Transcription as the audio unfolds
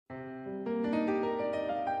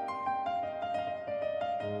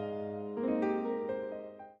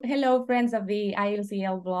Hello, friends of the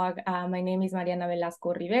ILCL blog. My name is Mariana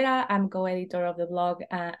Velasco-Rivera. I'm co-editor of the blog,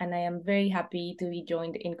 and I am very happy to be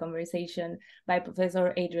joined in conversation by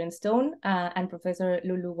Professor Adrienne Stone and Professor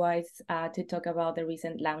Lulu Weis to talk about the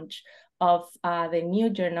recent launch of the new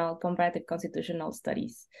journal, Comparative Constitutional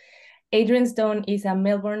Studies. Adrienne Stone is a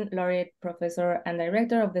Melbourne laureate professor and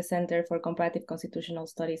director of the Center for Comparative Constitutional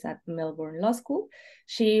Studies at Melbourne Law School.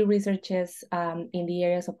 She researches in the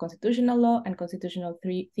areas of constitutional law and constitutional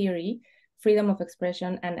theory, freedom of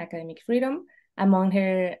expression, and academic freedom. Among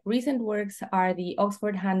her recent works are the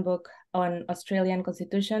Oxford Handbook on Australian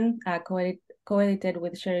Constitution, co-edited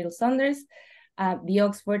with Cheryl Saunders, the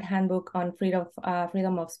Oxford Handbook on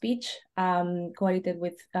Freedom of Speech, co-edited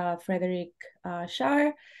with Frederick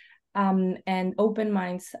Schauer, and Open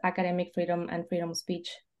Minds, Academic Freedom and Freedom of Speech,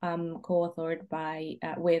 co-authored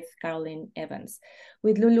with Caroline Evans.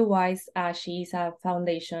 With Lulu Weis, she is a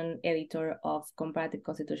foundation editor of Comparative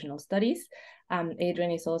Constitutional Studies.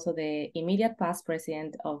 Adrienne is also the immediate past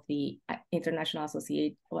president of the International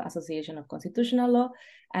Association of Constitutional Law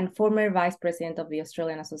and former vice president of the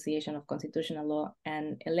Australian Association of Constitutional Law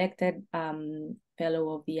and elected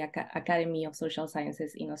fellow of the Academy of Social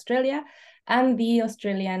Sciences in Australia and the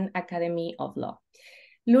Australian Academy of Law.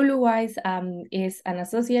 Lulu Weis is an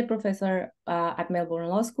associate professor at Melbourne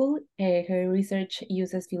Law School. Her research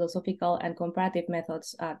uses philosophical and comparative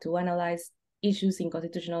methods to analyze issues in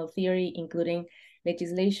constitutional theory, including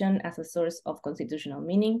legislation as a source of constitutional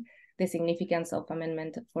meaning, the significance of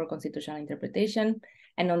amendment for constitutional interpretation,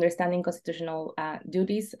 and understanding constitutional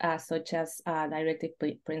duties such as directive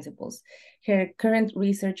principles. Her current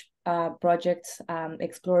research projects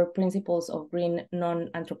explore principles of green,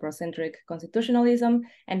 non-anthropocentric constitutionalism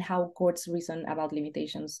and how courts reason about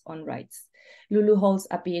limitations on rights. Lulu holds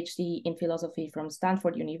a PhD in philosophy from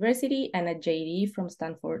Stanford University and a JD from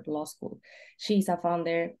Stanford Law School. She is a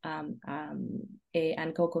founder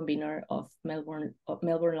and co-convener of Melbourne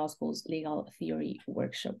Law School's Legal Theory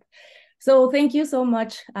Workshop. So thank you so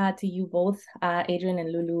much to you both, Adrienne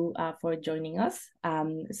and Lulu, for joining us.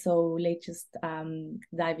 So let's just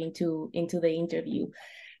dive into the interview.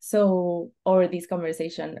 Or this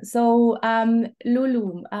conversation. So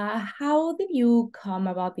Lulu, how did you come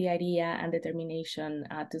about the idea and determination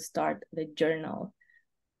to start the journal?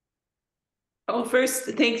 Well, first,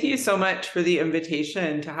 thank you so much for the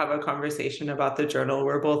invitation to have a conversation about the journal.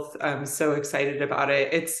 We're both so excited about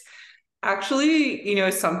it. It's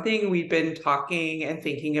actually, something we've been talking and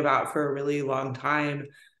thinking about for a really long time.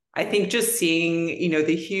 I think just seeing,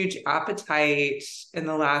 the huge appetite in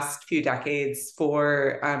the last few decades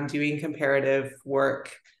for doing comparative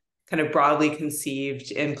work, kind of broadly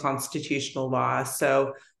conceived in constitutional law.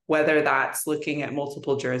 So whether that's looking at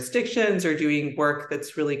multiple jurisdictions or doing work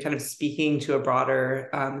that's really kind of speaking to a broader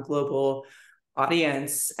global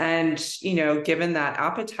audience. And, given that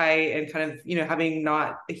appetite and kind of, having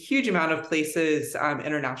not a huge amount of places,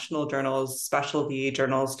 international journals, specialty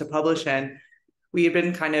journals to publish in, we had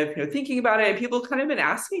been kind of thinking about it, and people kind of been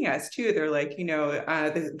asking us too. They're like,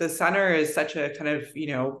 the center is such a kind of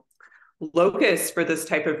locus for this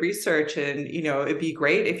type of research, and it'd be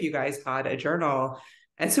great if you guys had a journal.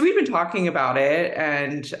 And so we've been talking about it,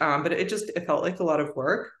 and but it felt like a lot of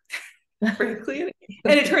work, frankly.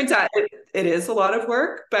 And it turns out it is a lot of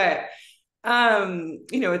work, but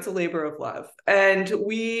it's a labor of love. And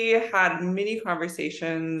we had many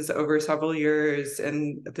conversations over several years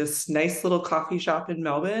in this nice little coffee shop in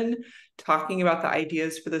Melbourne, talking about the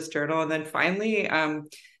ideas for this journal. And then finally,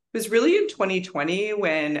 it was really in 2020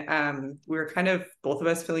 when we were kind of, both of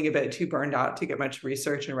us, feeling a bit too burned out to get much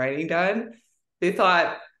research and writing done. They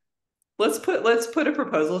thought, let's put a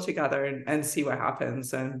proposal together and see what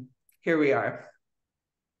happens. And here we are.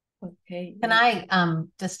 Okay. Can I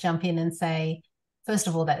just jump in and say, first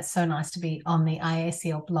of all, that it's so nice to be on the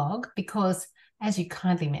IACL blog, because as you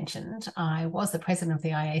kindly mentioned, I was the president of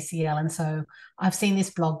the IACL, and so I've seen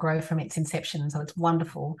this blog grow from its inception. So it's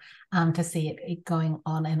wonderful to see it going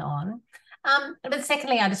on and on. But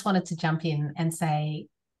secondly, I just wanted to jump in and say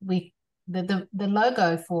the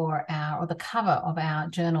logo for the cover of our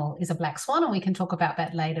journal is a black swan, and we can talk about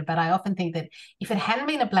that later. But I often think that if it hadn't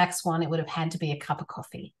been a black swan, it would have had to be a cup of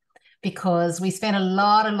coffee, because we spent a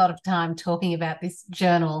lot of time talking about this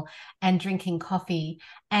journal and drinking coffee.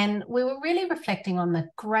 And we were really reflecting on the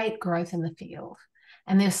great growth in the field.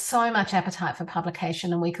 And there's so much appetite for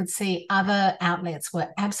publication, and we could see other outlets were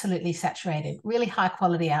absolutely saturated, really high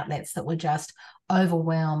quality outlets that were just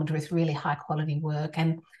overwhelmed with really high quality work.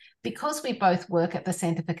 And because we both work at the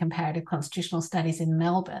Center for Comparative Constitutional Studies in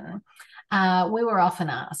Melbourne, we were often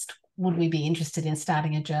asked, would we be interested in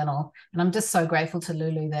starting a journal? And I'm just so grateful to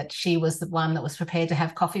Lulu that she was the one that was prepared to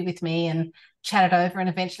have coffee with me and chat it over and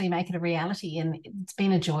eventually make it a reality. And it's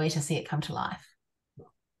been a joy to see it come to life.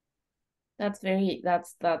 That's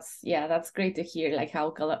great to hear, like how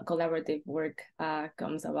collaborative work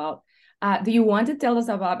comes about. Do you want to tell us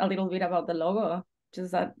a little bit about the logo?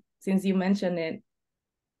 Just that, since you mentioned it.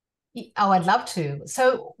 Oh, I'd love to.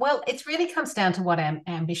 So, well, it really comes down to what our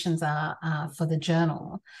ambitions are for the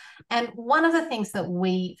journal. And one of the things that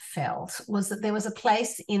we felt was that there was a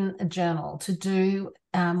place in a journal to do,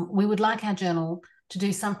 we would like our journal to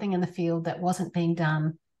do something in the field that wasn't being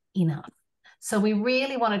done enough. So we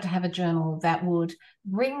really wanted to have a journal that would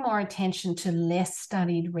bring more attention to less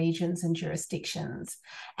studied regions and jurisdictions,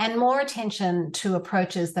 and more attention to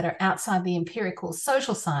approaches that are outside the empirical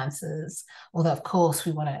social sciences, although of course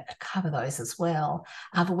we want to cover those as well.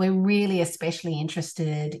 But we're really especially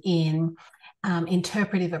interested in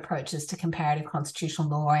interpretive approaches to comparative constitutional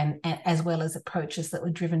law, and as well as approaches that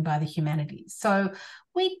were driven by the humanities. So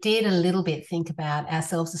we did a little bit think about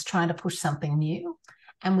ourselves as trying to push something new.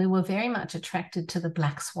 And we were very much attracted to the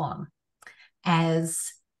black swan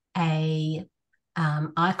as a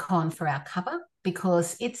icon for our cover,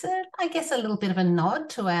 because it's, I guess, a little bit of a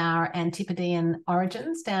nod to our Antipodean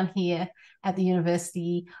origins down here at the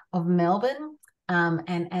University of Melbourne.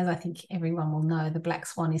 And as I think everyone will know, the black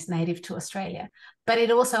swan is native to Australia, but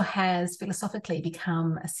it also has philosophically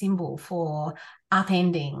become a symbol for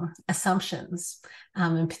upending assumptions,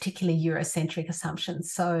 and particularly Eurocentric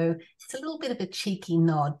assumptions. So it's a little bit of a cheeky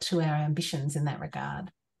nod to our ambitions in that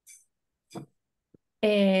regard.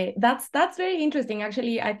 That's very interesting.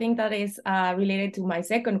 Actually, I think that is related to my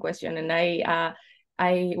second question, and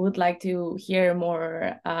I would like to hear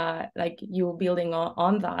more, like you building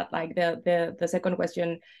on that. Like the second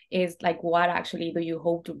question is like, what actually do you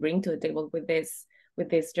hope to bring to the table with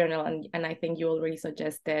this journal? And I think you already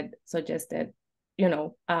suggested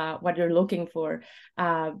what you're looking for.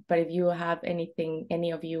 But if you have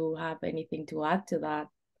any of you have anything to add to that?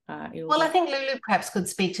 Well, I think Lulu perhaps could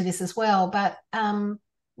speak to this as well, but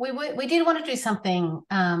we did want to do something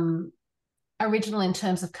original in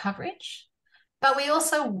terms of coverage. But we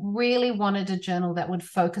also really wanted a journal that would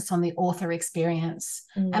focus on the author experience.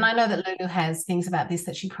 And I know that Lulu has things about this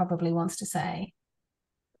that she probably wants to say.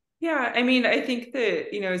 Yeah, I mean, I think that,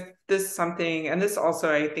 this is something, and this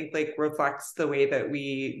also, I think, like reflects the way that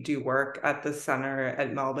we do work at the center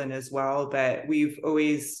at Melbourne as well. But we've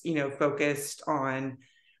always, focused on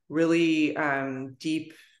really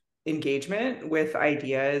deep engagement with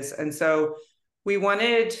ideas. And so we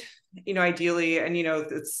wanted, ideally, and,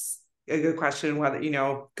 it's a good question whether,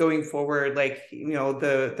 going forward, like,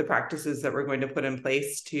 the practices that we're going to put in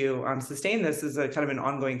place to sustain this is a kind of an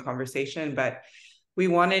ongoing conversation. But we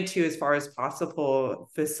wanted to, as far as possible,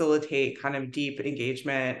 facilitate kind of deep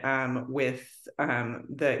engagement with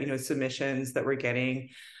the submissions that we're getting,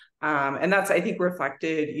 and that's, I think,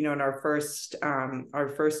 reflected in our first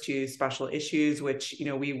two special issues, which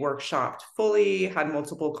we workshopped fully, had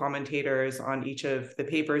multiple commentators on each of the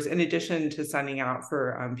papers, in addition to sending out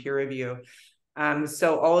for peer review.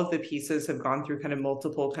 So all of the pieces have gone through kind of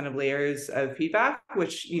multiple kind of layers of feedback,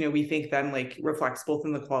 which, we think then like reflects both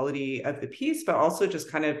in the quality of the piece, but also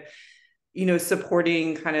just kind of,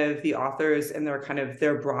 supporting kind of the authors and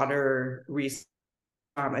their broader research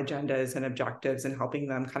agendas and objectives, and helping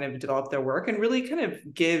them kind of develop their work and really kind of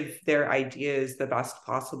give their ideas the best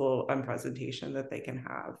possible presentation that they can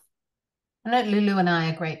have. I know Lulu and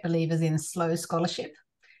I are great believers in slow scholarship.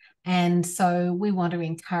 And so we want to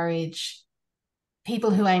encourage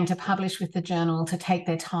people who aim to publish with the journal to take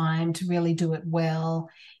their time to really do it well.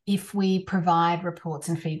 If we provide reports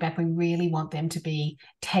and feedback, we really want them to be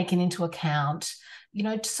taken into account,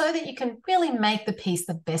 so that you can really make the piece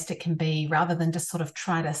the best it can be, rather than just sort of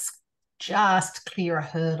try to just clear a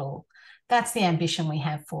hurdle. That's the ambition we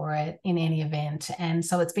have for it in any event. And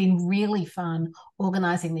so it's been really fun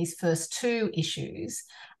organizing these first two issues,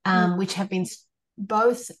 which have been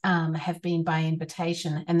both have been by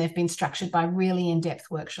invitation, and they've been structured by really in-depth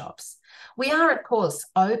workshops. We are, of course,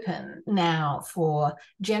 open now for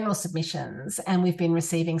general submissions, and we've been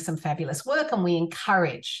receiving some fabulous work, and we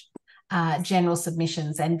encourage general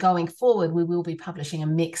submissions. And going forward, we will be publishing a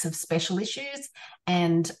mix of special issues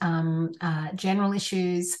and general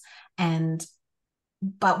issues.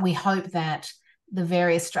 But we hope that the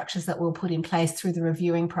various structures that we'll put in place through the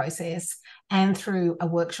reviewing process and through a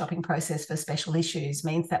workshopping process for special issues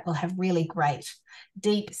means that we'll have really great,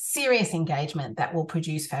 deep, serious engagement that will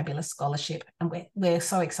produce fabulous scholarship. And we're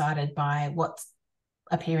so excited by what's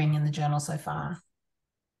appearing in the journal so far.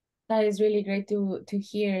 That is really great to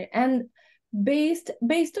hear. And Based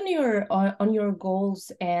on your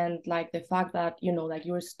goals and like the fact that like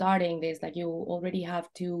you're starting this, like you already have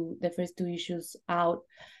the first two issues out,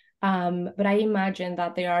 but I imagine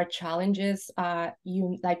that there are challenges,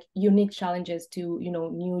 unique challenges to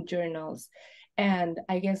new journals, and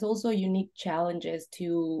I guess also unique challenges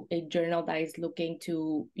to a journal that is looking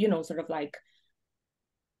to sort of like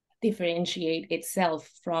differentiate itself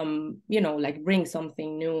from like bring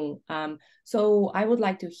something new. So I would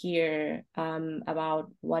like to hear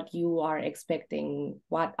about what you are expecting.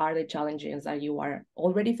 What are the challenges that you are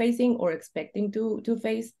already facing or expecting to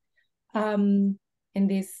face in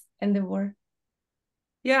this endeavor?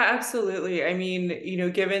 Yeah, absolutely. I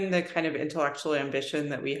mean, given the kind of intellectual ambition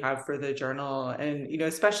that we have for the journal, and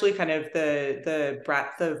especially kind of the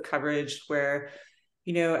breadth of coverage where,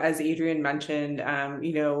 as Adrienne mentioned,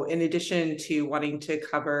 in addition to wanting to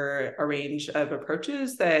cover a range of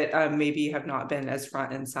approaches that maybe have not been as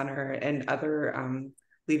front and center in other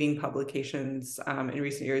leading publications in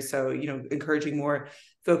recent years. So, encouraging more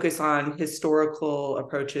focus on historical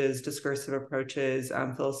approaches, discursive approaches,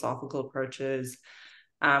 philosophical approaches.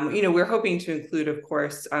 We're hoping to include, of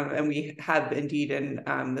course, and we have indeed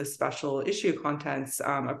in the special issue contents,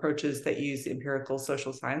 approaches that use empirical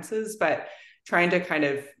social sciences, but trying to kind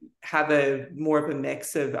of have a more of a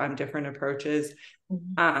mix of different approaches,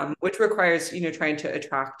 which requires, trying to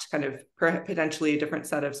attract kind of potentially a different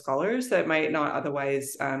set of scholars that might not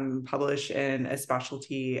otherwise publish in a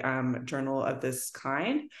specialty journal of this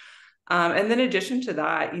kind. And then in addition to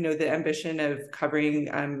that, the ambition of covering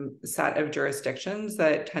a set of jurisdictions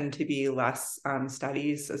that tend to be less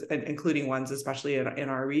studies, including ones especially in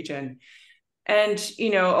our region. And,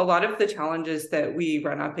 a lot of the challenges that we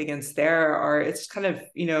run up against there are, it's kind of,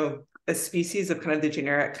 a species of kind of the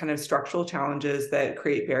generic kind of structural challenges that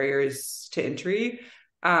create barriers to entry,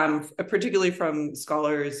 particularly from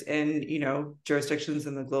scholars in, jurisdictions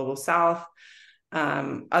in the global South.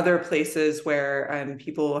 Other places where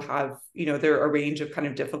people have, there are a range of kind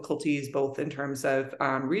of difficulties, both in terms of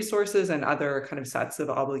resources and other kind of sets of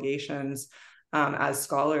obligations as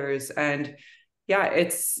scholars. And yeah,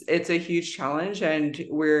 it's a huge challenge. And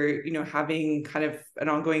we're, having kind of an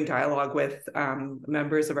ongoing dialogue with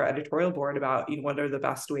members of our editorial board about, what are the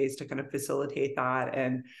best ways to kind of facilitate that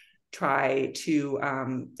and try to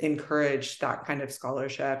encourage that kind of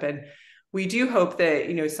scholarship. And we do hope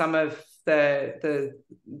that, some of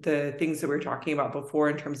the things that we were talking about before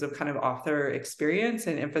in terms of kind of author experience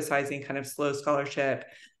and emphasizing kind of slow scholarship,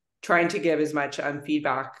 trying to give as much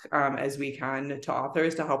feedback as we can to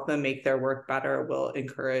authors to help them make their work better will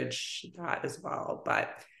encourage that as well.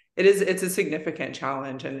 But it's a significant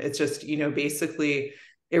challenge, and it's just, basically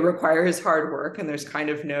it requires hard work, and there's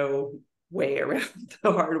kind of no way around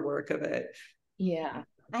the hard work of it. Yeah.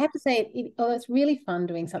 I have to say, it's really fun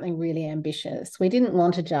doing something really ambitious. We didn't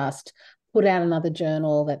want to just put out another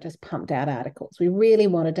journal that just pumped out articles. We really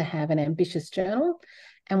wanted to have an ambitious journal,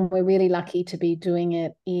 and we're really lucky to be doing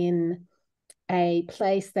it in a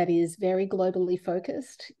place that is very globally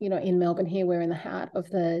focused. In Melbourne here, we're in the heart of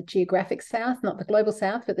the geographic South, not the global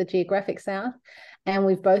South, but the geographic South. And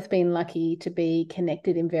we've both been lucky to be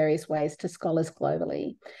connected in various ways to scholars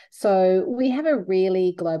globally. So we have a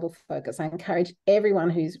really global focus. I encourage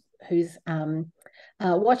everyone who's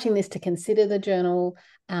watching this to consider the journal.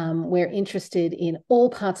 We're interested in all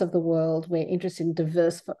parts of the world. We're interested in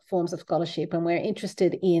diverse forms of scholarship, and we're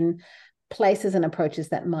interested in places and approaches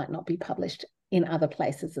that might not be published in other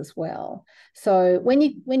places as well. So when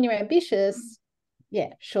you're ambitious,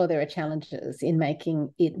 yeah, sure, there are challenges in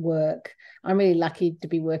making it work. I'm really lucky to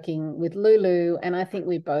be working with Lulu, and I think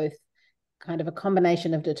we're both kind of a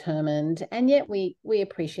combination of determined, and yet we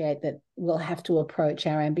appreciate that we'll have to approach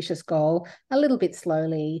our ambitious goal a little bit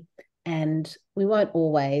slowly, and we won't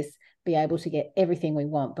always be able to get everything we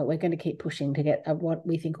want, but we're going to keep pushing to get what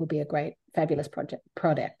we think will be a great, fabulous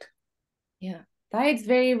product. Yeah, that's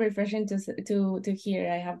very refreshing to hear,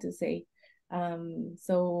 I have to say.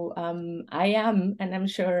 So I am, and I'm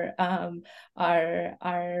sure our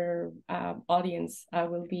audience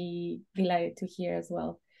will be delighted to hear as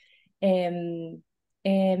well.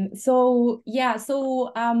 So yeah,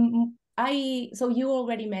 so you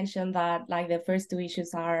already mentioned that like the first two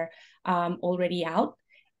issues are already out,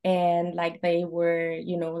 and like they were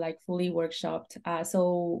like fully workshopped.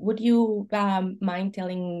 So would you mind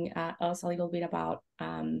telling us a little bit about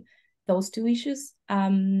those two issues?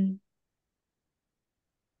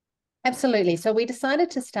 Absolutely. So we decided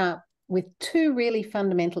to start with two really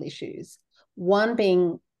fundamental issues, one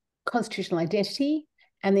being constitutional identity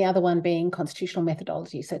and the other one being constitutional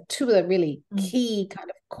methodology. So two of the really key kind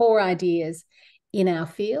of core ideas in our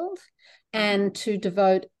field. and to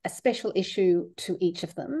devote a special issue to each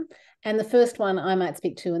of them. And the first one I might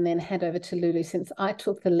speak to and then hand over to Lulu, since I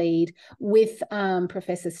took the lead with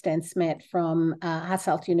Professor Stan Smet from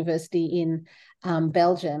Hasselt University in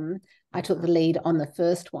Belgium. I took the lead on the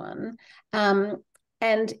first one.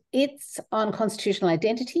 And it's on constitutional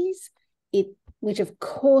identities, which of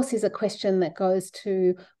course is a question that goes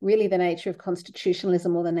to really the nature of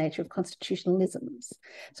constitutionalism or the nature of constitutionalisms.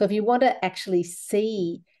 So if you want to actually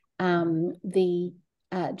see the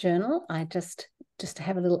journal, I just to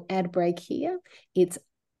have a little ad break here, it's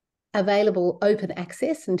available open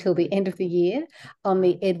access until the end of the year on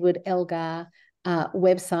the Edward Elgar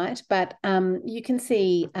website, but you can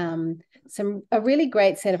see a really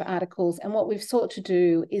great set of articles. And what we've sought to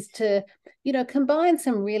do is to, combine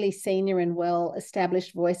some really senior and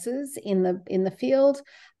well-established voices in the field,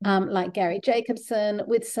 like Gary Jacobson,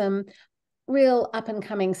 with some real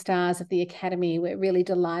up-and-coming stars of the Academy. We're really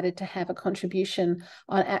delighted to have a contribution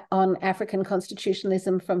on African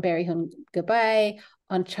constitutionalism from Berihun Gabay,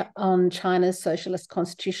 on China's socialist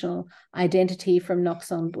constitutional identity from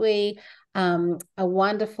Noxon Bui, a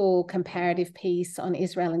wonderful comparative piece on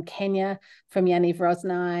Israel and Kenya from Yaniv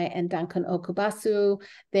Rosnai and Duncan Okubasu.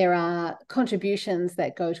 There are contributions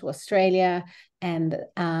that go to Australia and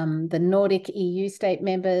the Nordic EU state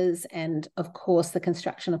members, and of course the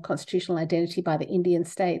construction of constitutional identity by the Indian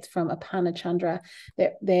states from Aparna Chandra.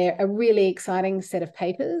 They're a really exciting set of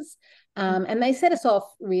papers. And they set us off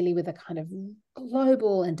really with a kind of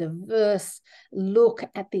global and diverse look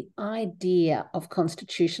at the idea of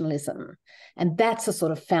constitutionalism. And that's a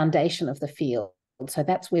sort of foundation of the field. So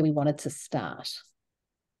that's where we wanted to start.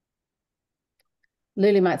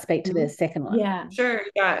 Lulu might speak to the second one. Yeah, sure.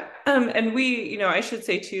 Yeah. And we, I should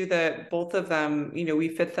say too, that both of them, we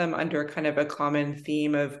fit them under kind of a common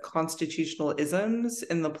theme of constitutional isms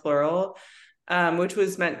in the plural, which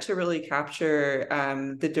was meant to really capture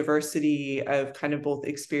the diversity of kind of both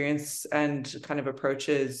experience and kind of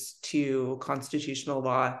approaches to constitutional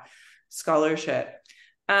law scholarship.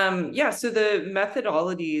 So the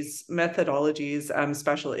methodologies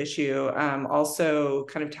special issue also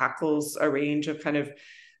kind of tackles a range of kind of,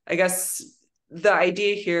 I guess, the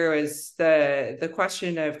idea here is the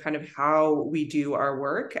question of kind of how we do our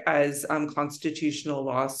work as constitutional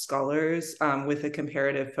law scholars with a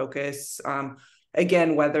comparative focus.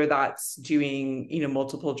 Again, whether that's doing,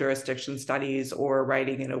 multiple jurisdiction studies or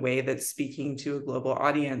writing in a way that's speaking to a global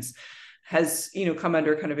audience, has, come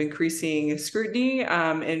under kind of increasing scrutiny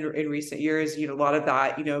in recent years. A lot of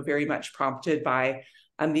that, very much prompted by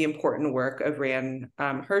the important work of Rand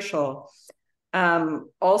Herschel.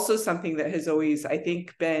 Also something that has always, I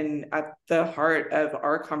think, been at the heart of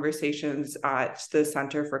our conversations at the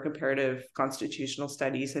Center for Comparative Constitutional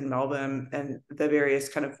Studies in Melbourne and the various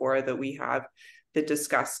kind of fora that we have that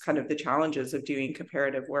discuss kind of the challenges of doing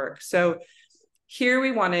comparative work. So here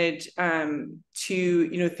we wanted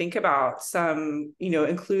to, think about some,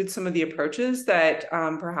 include some of the approaches that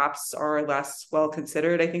perhaps are less well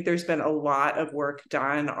considered. I think there's been a lot of work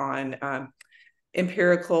done on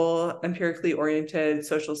empirically oriented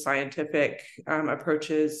social scientific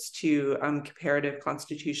approaches to comparative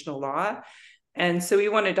constitutional law. And so we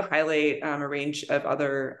wanted to highlight a range of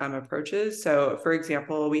other approaches. So for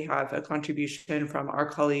example, we have a contribution from our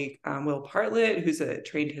colleague, Will Bartlett, who's a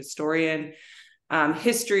trained historian.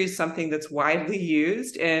 History is something that's widely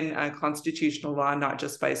used in constitutional law, not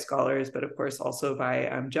just by scholars, but of course also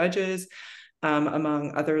by judges,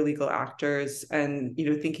 among other legal actors. And,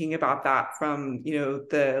 thinking about that from,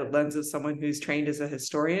 the lens of someone who's trained as a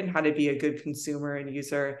historian, how to be a good consumer and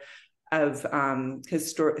user of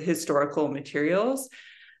historical materials.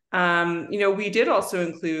 We did also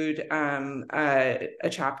include a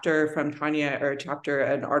chapter from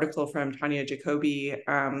an article from Tanya Jacoby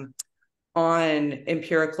on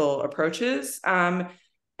empirical approaches, and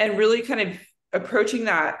really kind of approaching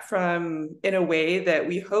that in a way that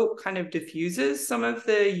we hope kind of diffuses some of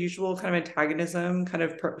the usual kind of antagonism kind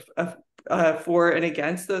of for and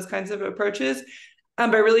against those kinds of approaches,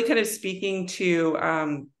 by really kind of speaking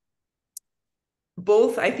to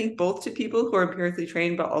both to people who are empirically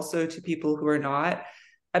trained, but also to people who are not,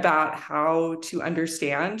 about how to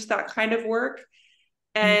understand that kind of work,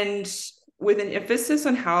 and with an emphasis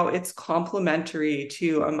on how it's complementary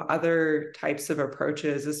to other types of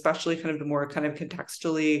approaches, especially kind of the more kind of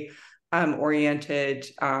contextually oriented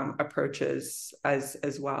approaches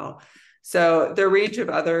as well. So there are a range of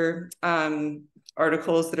other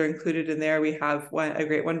articles that are included in there. We have a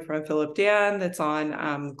great one from Philip Dan that's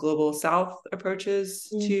on global South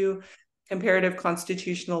approaches to comparative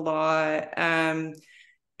constitutional law.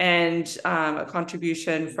 and a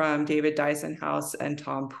contribution from David Dysenhouse and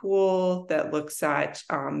Tom Poole that looks at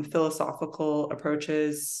philosophical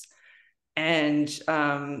approaches, and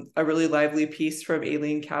a really lively piece from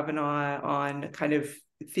Aileen Kavanaugh on kind of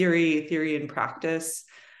theory and practice,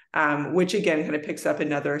 which again kind of picks up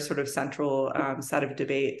another sort of central set of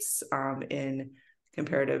debates in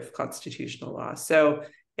comparative constitutional law. So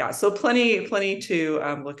yeah, so plenty to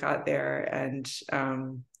look at there. And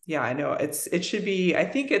yeah, I know it should be, I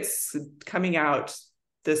think it's coming out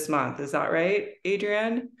this month. Is that right,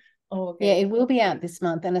 Adrienne? Oh, okay. Yeah, it will be out this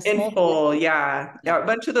month, and in full. Yeah, a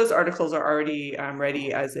bunch of those articles are already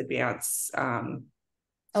ready as advance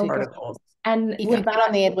articles. And if you get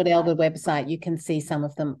on the Edward Elwood website, you can see some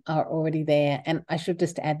of them are already there. And I should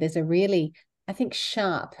just add, there's a really, I think,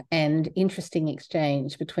 sharp and interesting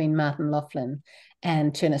exchange between Martin Laughlin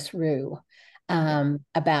and Turnus Rue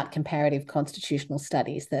about comparative constitutional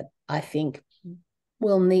studies that I think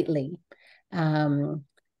will neatly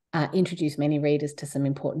introduce many readers to some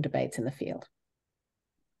important debates in the field.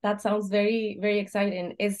 That sounds very, very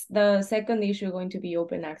exciting. Is the second issue going to be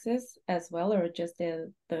open access as well, or just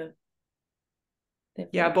the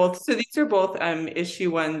yeah, both. So these are both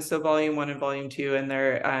issue 1, so volume 1 and volume 2, and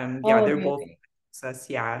they're they're both access.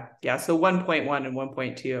 Yeah. So 1.1 and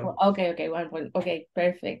 1.2. Oh, okay, 1. Okay,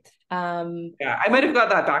 perfect. Yeah, I might have got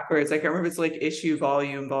that backwards. I can't remember. It's like issue,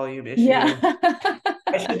 volume, issue. Yeah.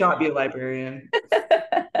 I should not be a librarian.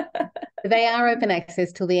 They are open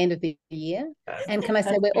access till the end of the year. And can I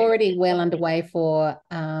say, we're already well underway for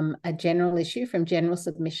a general issue from general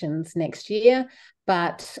submissions next year.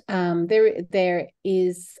 But there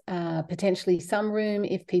is potentially some room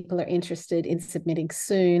if people are interested in submitting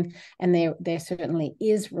soon. And there certainly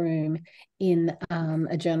is room in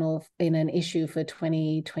a journal, in an issue for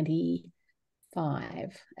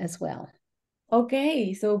 2025 as well.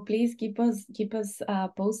 Okay, so please keep us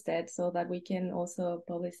posted so that we can also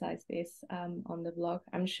publicize this on the blog.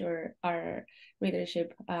 I'm sure our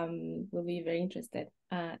readership will be very interested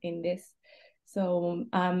in this. So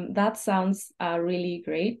that sounds really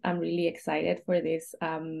great. I'm really excited for this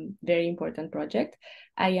very important project.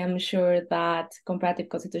 I am sure that Comparative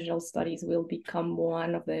Constitutional Studies will become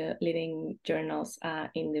one of the leading journals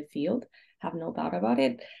in the field. Have no doubt about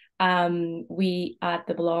it. We at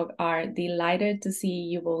the blog are delighted to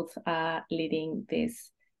see you both leading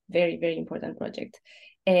this very, very important project.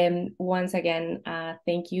 And once again,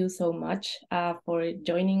 thank you so much for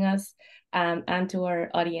joining us, and to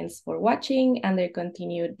our audience for watching and their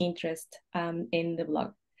continued interest in the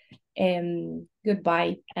blog.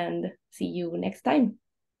 Goodbye and see you next time.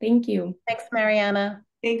 Thank you. Thanks, Mariana.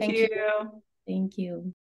 Thank you. Thank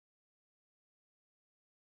you.